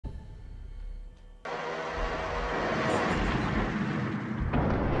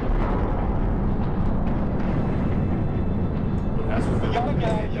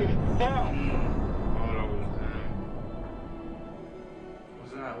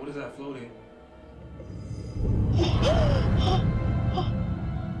What is that floating?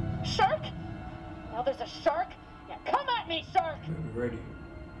 Shark? Now there's a shark? Yeah, come at me, shark! Ready.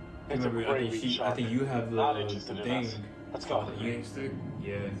 It's Remember, a great reach, I think you have Not the interested in thing. us. Let's go. The aim stick.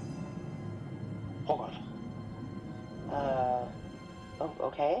 Yeah. Hold on. Oh,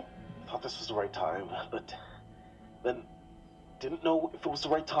 okay. Thought this was the right time, but then didn't know if it was the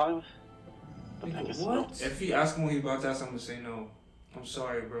right time. But I guess What? no. If he asks him what he's about to ask, I'm gonna say no. I'm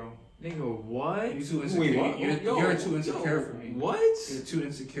sorry, bro. Nigga, what? You too insecure. Wait, what? You're too insecure for me. What? You're too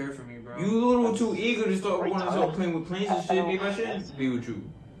insecure for me, bro. You a little too eager to start Right wanting to time. start playing with planes and shit. Maybe I shouldn't be with you.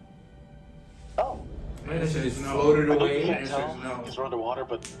 Oh. Man, that shit is no. Floated I know away. you can't Answer tell is no. because we're underwater,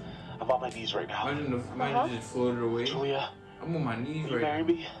 but I'm on my knees right now. Imagine just floated away. Julia, I'm on my knees will you right marry now.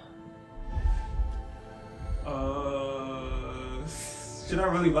 me? Should I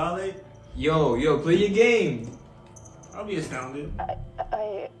really violate? Yo, play your game. I'll be astounded.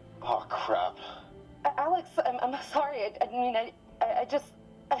 Oh crap. Alex, I'm sorry. I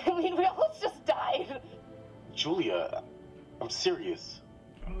mean, we almost just died. Julia, I'm serious.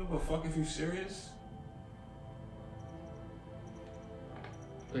 I don't give a fuck if you're serious.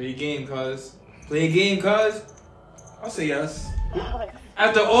 Play your game, cuz. Play your game, cuz. I'll say yes. Alex.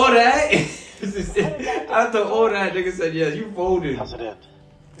 After all that, after all that, nigga said yes. You folded. How's it end?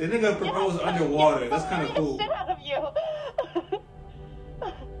 The nigga proposed underwater. That's kind of cool. Shit out of you.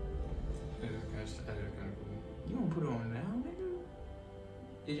 That's kind of cool. You don't put it on now,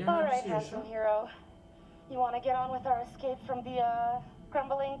 nigga? Did you All not right, see a handsome shot? hero. You want to get on with our escape from the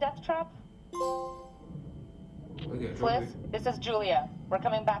crumbling death trap? Look at Fliss, this is Julia. We're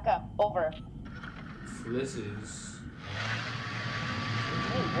coming back up. Over. Flisses.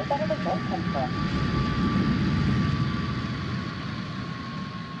 Hey, where'd that other boat come from?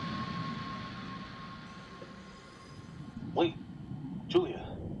 Wait, Julia,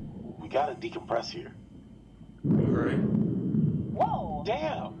 we gotta decompress here. Alright. Whoa!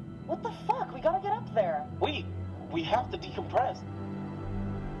 Damn! What the fuck? We gotta get up there. Wait, we have to decompress.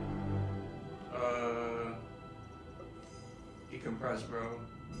 Decompress, bro.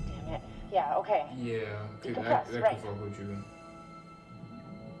 Damn it. Yeah, okay. Yeah, okay, Decompress, that right. can fuck with you.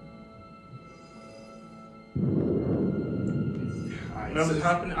 Whatever's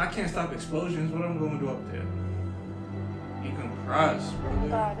happening, I can't stop explosions. What am I going to do up there? Decompress, Oh brother.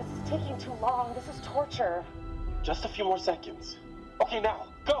 god, this is taking too long. This is torture. Just a few more seconds. Okay, now,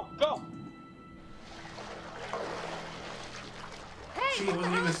 go, go! See, it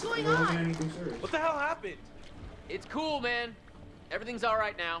wasn't anything serious. What the hell happened? It's cool, man. Everything's all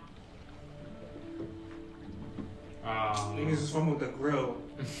right now. Niggas is from with the grill.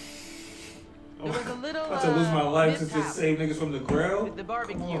 There was a little, I'm about to lose my life to mishap just save niggas from the grill. with the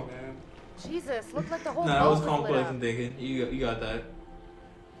barbecue. Come on, man. Jesus, looked like the whole Nah, that boat was lit complex up. and thinking. You got that.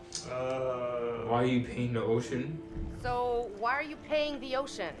 Why are you painting the ocean? So, why are you paying the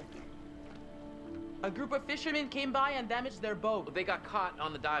ocean? A group of fishermen came by and damaged their boat. They got caught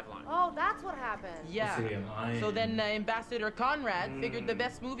on the dive line. Oh, that's what happened. Yeah. City of Lions. So then Ambassador Conrad figured the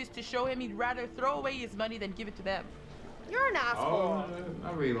best move is to show him he'd rather throw away his money than give it to them. You're an asshole.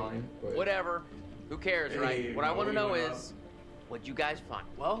 Not really lying. But Whatever. Who cares, Hey, right? What I want to no, know we is, what'd you guys find?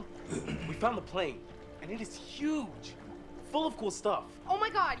 Well, we found the plane, and it is huge, full of cool stuff. Oh my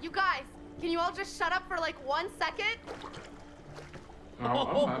god, you guys, can you all just shut up for like 1 second? I'm like,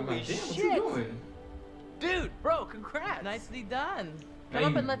 damn, what you doing? Dude, bro, congrats. Nicely done. Come Now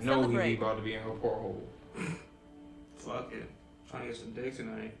up you and let's know celebrate. he's about to be in her porthole. Fuck it. Trying to get some dick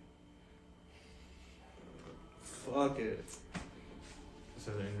tonight. Fuck it.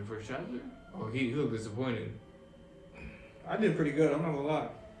 So in the first chapter? Oh, he looked disappointed. I did pretty good, I'm not gonna lie.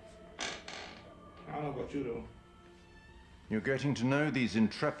 I don't know about you though. You're getting to know these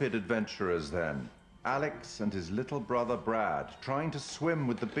intrepid adventurers then. Alex and his little brother Brad, trying to swim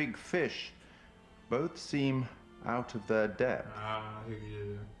with the big fish. Both seem out of their depth. I think he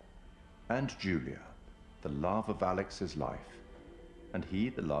did. And Julia, the love of Alex's life. And he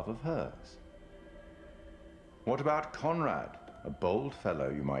the love of hers. What about Conrad? A bold fellow,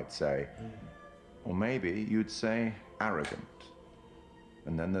 you might say. Or maybe you'd say arrogant.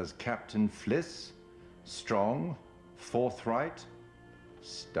 And then there's Captain Fliss, strong, forthright,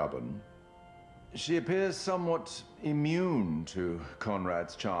 stubborn. She appears somewhat immune to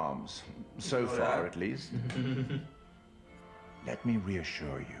Conrad's charms, so far at least. Let me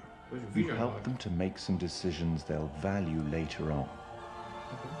reassure you, you help them to make some decisions they'll value later on.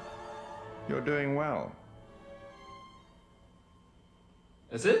 You're doing well.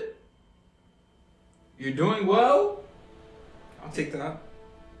 That's it? You're doing well? I'll take that.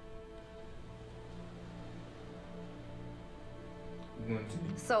 You want to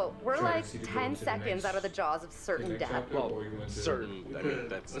So, we're try to like see the 10 goal to the seconds next- out of the jaws of the certain next death. chapter, Well, or you want to certain. I mean,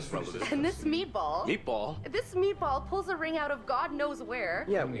 that's Let's finish relative. this. And this meatball, Meatball? pulls a ring out of God knows where.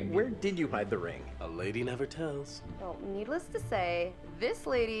 Yeah, I mean, where did you hide the ring? A lady never tells. Well, needless to say, this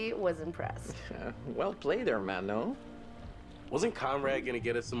lady was impressed. Well played there, man, no? Wasn't Conrad gonna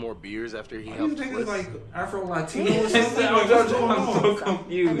get us some more beers after he These helped niggas Fliss? like Afro-Latino or I'm something? Like, what's going so on?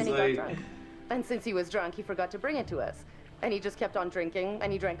 confused. And then he Like, got drunk. And since he was drunk, he forgot to bring it to us. And he just kept on drinking,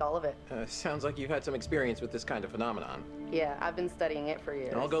 and he drank all of it. Sounds like you've had some experience with this kind of phenomenon. Yeah, I've been studying it for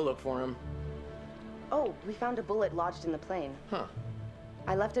years. I'll go look for him. Oh, we found a bullet lodged in the plane. Huh.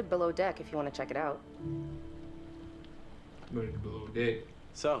 I left it below deck if you want to check it out. but it's below deck.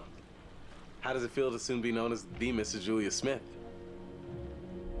 So, how does it feel to soon be known as the Mrs. Julia Smith?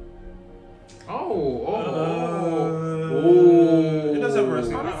 It does have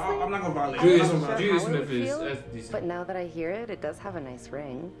wrestling. Honestly, I'm not gonna violate. I'm it. not I'm sure not how gonna Julia it would Smith is feel, that's decent. but now that I hear it, it does have a nice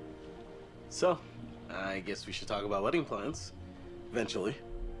ring. So, I guess we should talk about wedding plans. Eventually.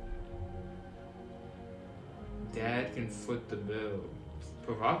 Dad can foot the bill.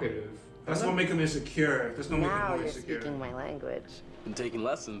 Provocative. That's gonna make him insecure. That's gonna make him Now more you're insecure. speaking my language. Been taking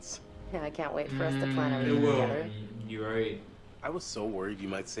lessons. Yeah, I can't wait for us to plan It everything will. together. You're right. I was so worried you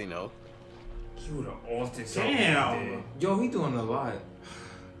might say no. He would have altered Damn. Yo, he doing a lot.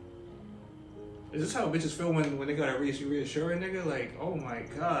 Is this how bitches feel when they gotta reassure a nigga? Like, oh my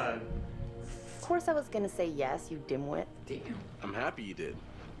god. Of course I was gonna say yes, you dimwit. Damn. I'm happy you did.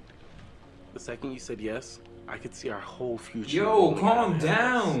 The second you said yes, I could see our whole future. Yo, rolling calm out of our hands.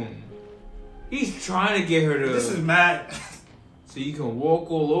 down. He's trying to get her to. This is mad. So you can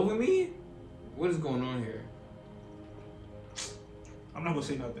walk all over me? What is going on here? I'm not gonna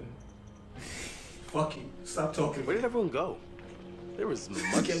say nothing. Fuck you. Stop talking. Where did everyone go? There was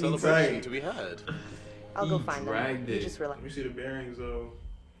much Get me celebration tight. to be had. I'll go He find them. dragged You it. just relax. Let me see the bearings though.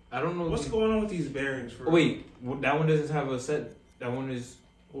 I don't know. What's going on with these bearings for Oh, wait, that one doesn't have a set. That one is.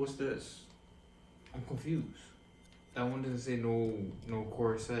 What's this? I'm confused. That one doesn't say no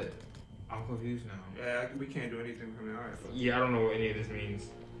core set. I'm confused now. Yeah, we can't do anything from there. Alright, fuck. Yeah, I don't know what any of this means.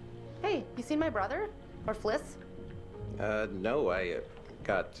 Hey, you seen my brother? Or Fliss? No, I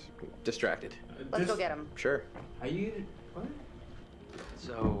got distracted. Let's go get him. Sure. Are you? What?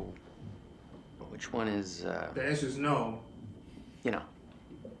 So, which one is, The answer is no. you know,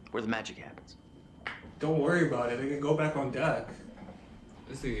 where the magic happens? Don't worry about it. They can go back on deck.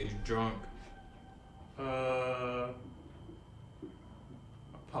 This nigga is drunk.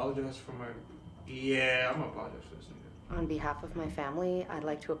 Apologize for my. Yeah, I'm gonna apologize for this nigga. On behalf of my family, I'd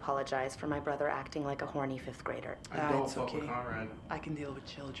like to apologize for my brother acting like a horny fifth grader. I don't it's fuck with okay. Conrad. I can deal with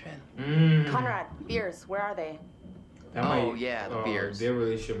children. Conrad, beers, where are they? That Oh, yeah, the beers. Their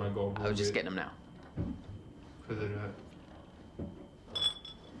relationship might go. I was just getting them now. Because of that.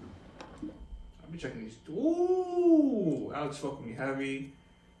 I'll be checking these. Ooh, Alex fucking me heavy.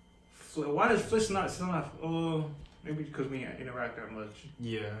 Why does Fliss not still not? Maybe because we ain't interact that much.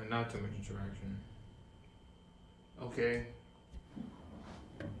 Yeah, not too much interaction. Okay.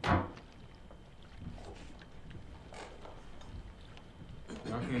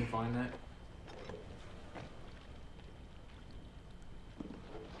 Y'all can find that.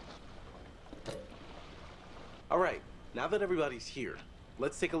 All right, now that everybody's here,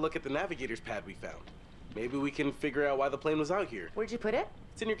 let's take a look at the navigator's pad we found. Maybe we can figure out why the plane was out here. Where'd you put it?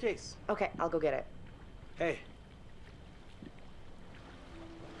 It's in your case. Okay, I'll go get it. Hey,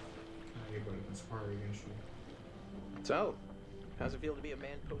 Anybody conspire against you. So, how's it feel to be a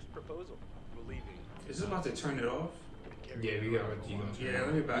man post-proposal? we're leaving. Is this about to turn it off? Yeah, we got what you gonna Yeah,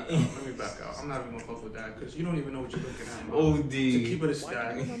 let me back out. Let me back out. I'm not even gonna fuck with that because you don't even know what you're looking at. bro. OD. To keep it a Why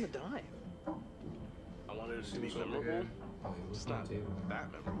stack. did you on the dime? I wanted it to be what's over memorable. here. Oh, it was It's on not the table.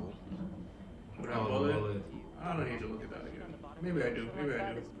 that memorable. With that Oh, the bullet? bullet. I don't need to look at that again. Maybe I do. Maybe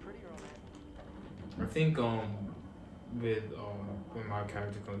I do. I think with when my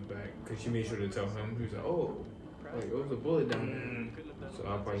character comes back, because she made sure to tell him, he was like, oh, like it was a bullet down there. So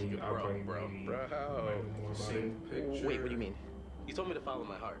I'll probably maybe bro. know more about it. Same picture. Wait, what do you mean? You told me to follow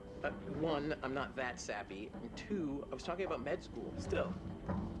my heart. One, I'm not that sappy. And two, I was talking about med school. Still,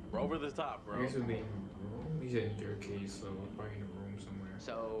 we're over the top, I bro. guess it would be in the room. He said in your case, so it's probably in a room somewhere.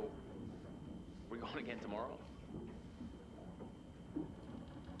 So, we're going again tomorrow?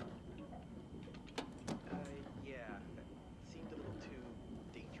 Yeah. It seemed a little too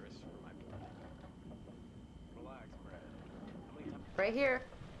dangerous for my blood. Relax, Brad. How many times? Right here.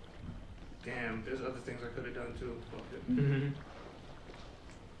 Damn, there's other things I could have done too. Fuck it. Mm-hmm.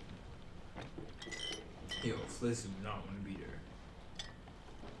 Yo, Fliss did not want to be there.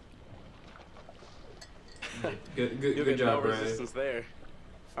 Good You'll get job, no Brad. resistance there.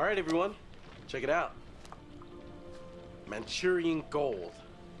 All right, everyone, check it out. Manchurian gold.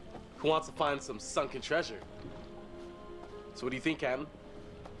 Who wants to find some sunken treasure? So what do you think, Captain?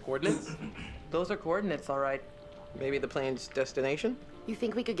 Coordinates? Those are coordinates, all right. Maybe the plane's destination? You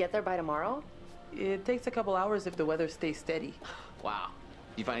think we could get there by tomorrow? It takes a couple hours if the weather stays steady. Wow.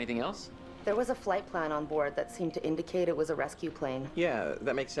 You find anything else? There was a flight plan on board that seemed to indicate it was a rescue plane. Yeah,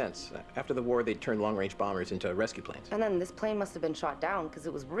 that makes sense. After the war, they turned long-range bombers into rescue planes. And then this plane must have been shot down because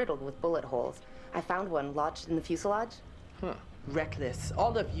it was riddled with bullet holes. I found one lodged in the fuselage. Huh. Reckless,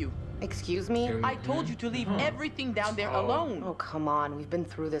 all of you. Excuse me? I told you to leave everything down there alone. Oh, come on. We've been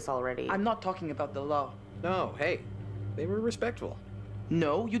through this already. I'm not talking about the law. No, hey, they were respectful.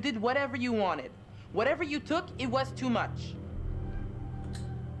 No, you did whatever you wanted. Whatever you took, it was too much.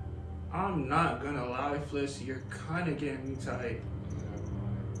 I'm not gonna lie, Fliss, you're kind of getting me tight.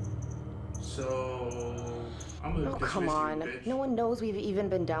 So I'm gonna Oh, dismiss come on. you, bitch. No one knows we've even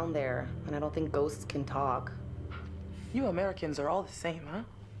been down there. And I don't think ghosts can talk. You Americans are all the same, huh?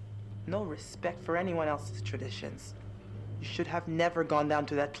 No respect for anyone else's traditions. You should have never gone down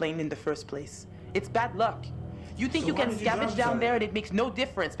to that plane in the first place. It's bad luck. You think So you why can did you scavenge jump down on there it? and it makes no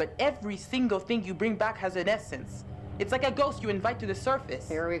difference, but every single thing you bring back has an essence. It's like a ghost you invite to the surface.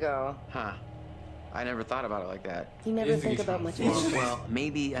 Here we go. Huh. I never thought about it like that. You never think about much else. Well,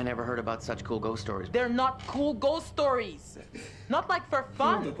 maybe I never heard about such cool ghost stories. They're not cool ghost stories. Not like for The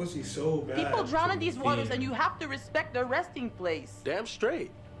fun. pussy so bad. People drown in these waters and you have to respect their resting place. Damn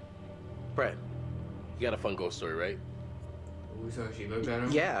straight. Brad, you got a fun ghost story, right? We saw she looked at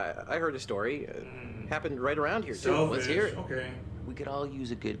him. Yeah, I heard a story. Happened right around here, too. Selfish. Let's hear it. Okay. We could all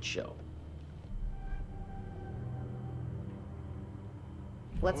use a good show.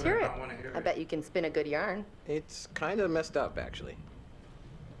 Let's I hear it. wanna hear I it. bet you can spin a good yarn. It's kind of messed up, actually.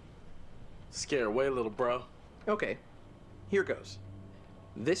 Scare away, little bro. Okay, here goes.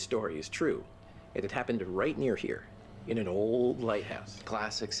 This story is true. It had happened right near here, in an old lighthouse.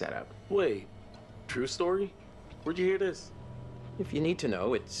 Classic setup. Wait, true story? Where'd you hear this? If you need to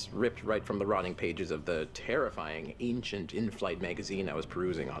know, it's ripped right from the rotting pages of the terrifying ancient in-flight magazine I was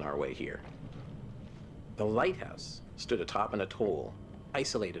perusing on our way here. The lighthouse stood atop an atoll,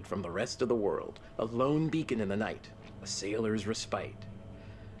 isolated from the rest of the world, a lone beacon in the night, a sailor's respite.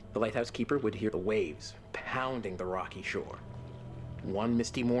 The lighthouse keeper would hear the waves pounding the rocky shore. One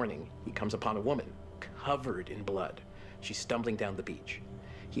misty morning, he comes upon a woman covered in blood. She's stumbling down the beach.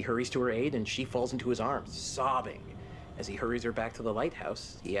 He hurries to her aid and she falls into his arms, sobbing. As he hurries her back to the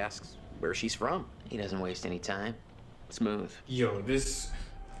lighthouse, he asks where she's from. He doesn't waste any time. Smooth. Yo, this.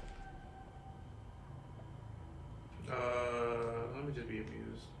 Let me just be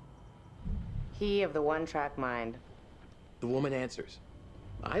amused. He of the one-track mind. The woman answers,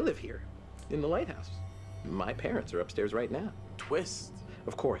 I live here, in the lighthouse. My parents are upstairs right now. Twist.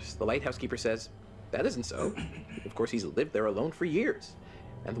 Of course, the lighthouse keeper says, that isn't so. Of course, he's lived there alone for years.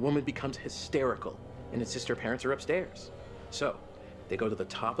 And the woman becomes hysterical and insists her parents are upstairs. So, they go to the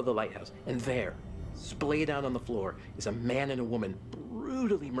top of the lighthouse, and there, splayed out on the floor, is a man and a woman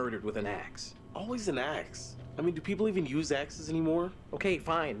brutally murdered with an axe. Always an axe. I mean, do people even use axes anymore? Okay,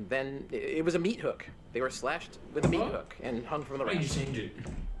 fine, then it was a meat hook. They were slashed with a meat hook and hung from the Why you raft. change it?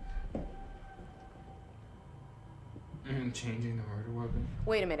 Changing the murder weapon.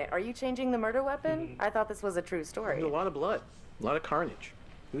 Wait a minute. Are you changing the murder weapon? I thought this was a true story. There's a lot of blood, a lot of carnage.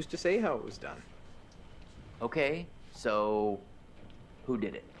 Who's to say how it was done? Okay, so who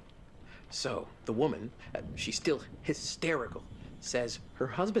did it? So, the woman, she's still hysterical, says her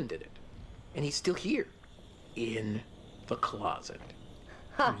husband did it. And he's still here, in the closet.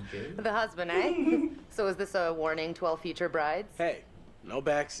 Ha! The husband, eh? So is this a warning to all future brides? Hey, no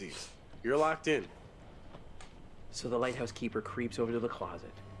backseat. You're locked in. So the lighthouse keeper creeps over to the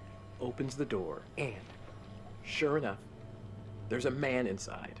closet, opens the door, and, sure enough, there's a man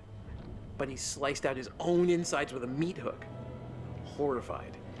inside. But he sliced out his own insides with a meat hook.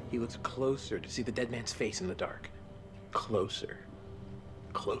 Horrified, he looks closer to see the dead man's face in the dark. Closer.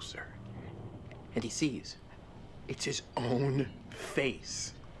 Closer. And he sees it's his own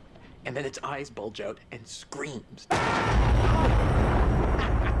face. And then its eyes bulge out and screams.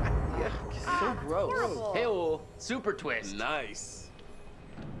 So gross. Horrible. Hey, super twist. Nice.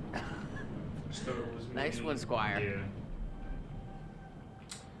 So it was Nice me. one, Squire.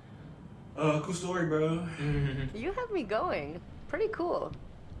 Yeah. Cool story, bro. You have me going. Pretty cool.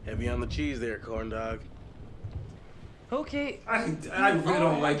 Heavy on the cheese there, corn dog. Okay, I really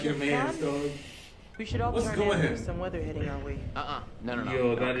don't like your man, dog. We should all What's turn going in. here? There's some weather heading our way. No.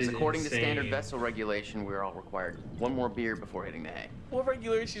 Yo, that 'Cause is according to standard insane. vessel regulation, we're all required one more beer before hitting the hay. What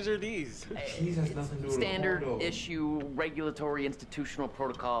regulations are these? Cheese has nothing to do with Standard the portal. issue, regulatory, institutional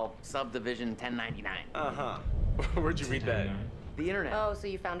protocol, subdivision 1099. Uh-huh. Where'd you read that? The internet. Oh, so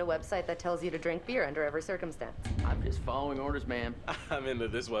you found a website that tells you to drink beer under every circumstance. I'm just following orders, ma'am. I'm into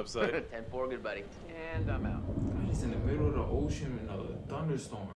this website. 10-4, good buddy. And I'm out. God, it's in the middle of the ocean in a thunderstorm.